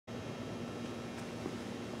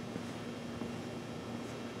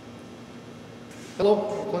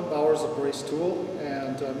Hello, I'm Clint Bowers of Brace Tool,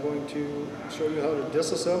 and I'm going to show you how to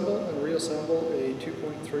disassemble and reassemble a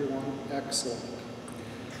 2.31 X-Lock.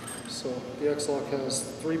 So the X-Lock has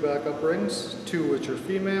 3 backup rings, 2 which are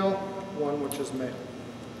female, 1 which is male.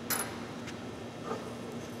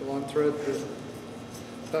 You'll unthread the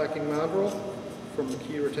packing mandrel from the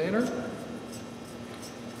key retainer.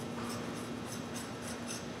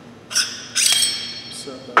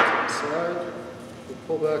 Set that to the side. We'll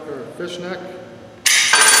pull back our fishneck.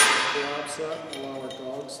 Collapse that and allow our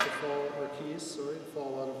dogs to fall, our keys, to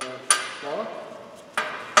fall out of that lock.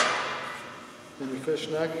 Then your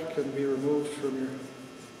fishneck can be removed from your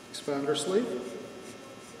expander sleeve.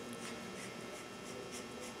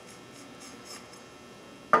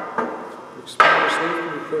 Your expander sleeve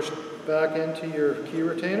can be pushed back into your key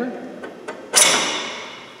retainer.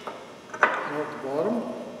 And at the bottom,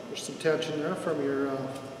 there's some tension there from your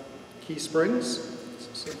key springs.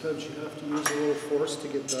 Sometimes you have to use a little force to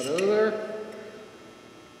get that out of there.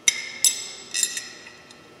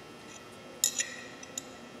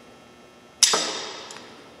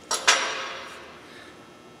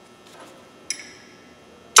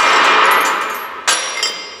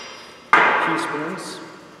 Key springs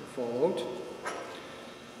will fall out.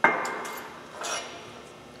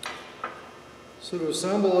 So to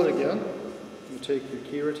assemble it again, you take your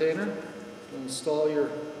key retainer and install your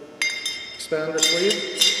expander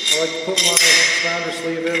sleeve. I like to put my expander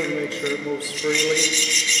sleeve in and make sure it moves freely.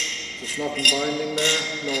 There's nothing binding there,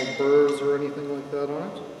 no burrs or anything like that on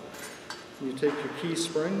it. You take your key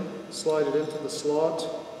spring, slide it into the slot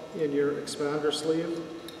in your expander sleeve,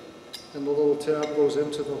 and the little tab goes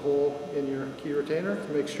into the hole in your key retainer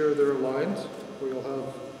to make sure they're aligned, or you'll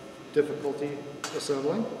have difficulty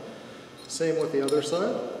assembling. Same with the other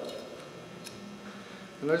side.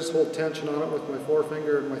 And I just hold tension on it with my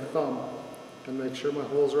forefinger and my thumb and make sure my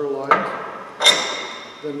holes are aligned.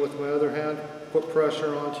 Then with my other hand, put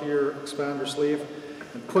pressure onto your expander sleeve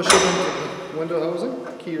and push it into the window housing,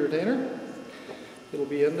 key retainer. It'll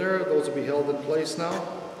be in there, those will be held in place now.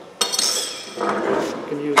 You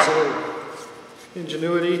can use a little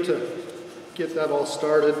ingenuity to get that all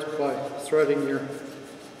started by threading your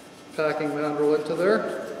packing mandrel into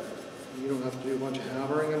there. You don't have to do a bunch of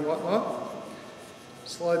hammering and whatnot.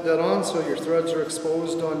 Slide that on so your threads are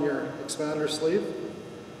exposed on your expander sleeve,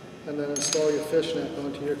 and then install your fishnet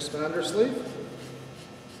onto your expander sleeve.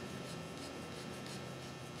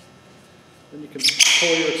 Then you can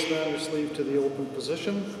pull your expander sleeve to the open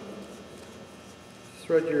position,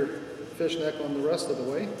 thread your fishneck on the rest of the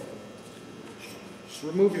way,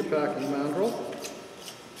 remove your packing mandrel,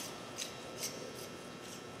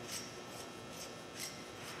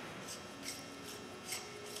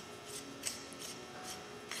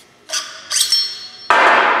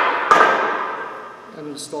 and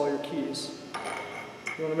install your keys.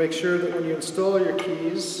 You want to make sure that when you install your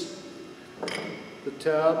keys, the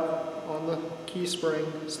tab on the key spring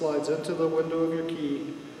slides into the window of your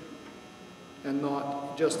key and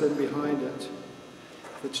not just in behind it.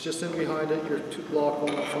 If it's just in behind it, your lock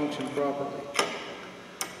will not function properly.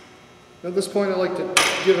 At this point, I like to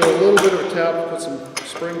give it a little bit of a tap, put some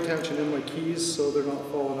spring tension in my keys so they're not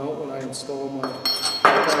falling out when I install my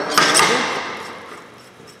packing mandrel.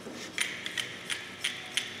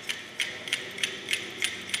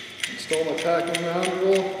 Install my packing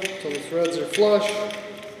mandrel until the threads are flush.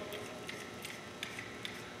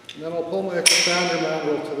 And then I'll pull my expander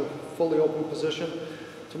mandrel to the fully open position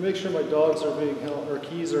to make sure my dogs are being held, or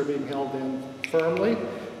keys are being held in firmly.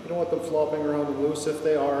 You don't want them flopping around and loose. If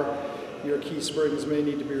they are, your key springs may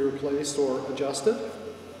need to be replaced or adjusted.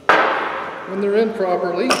 When they're in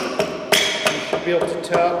properly, you should be able to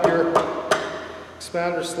tap your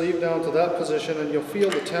expander sleeve down to that position, and you'll feel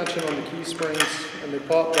the tension on the key springs and they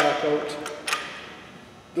pop back out.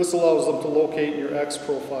 This allows them to locate your X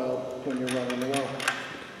profile when you're running along.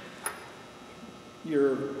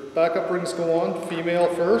 Your backup rings go on,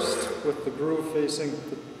 female first, with the groove facing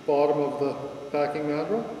the bottom of the packing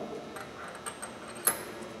mandrel.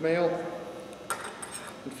 Male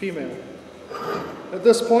and female. At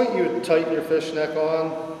this point, you would tighten your fishneck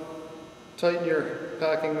on, tighten your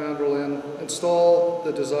packing mandrel in, install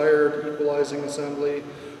the desired equalizing assembly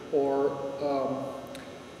or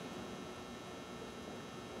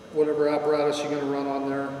whatever apparatus you're going to run on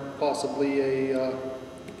there, possibly a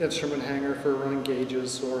instrument hanger for running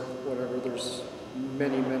gauges or whatever. There's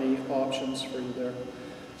many options for you there.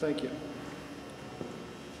 Thank you.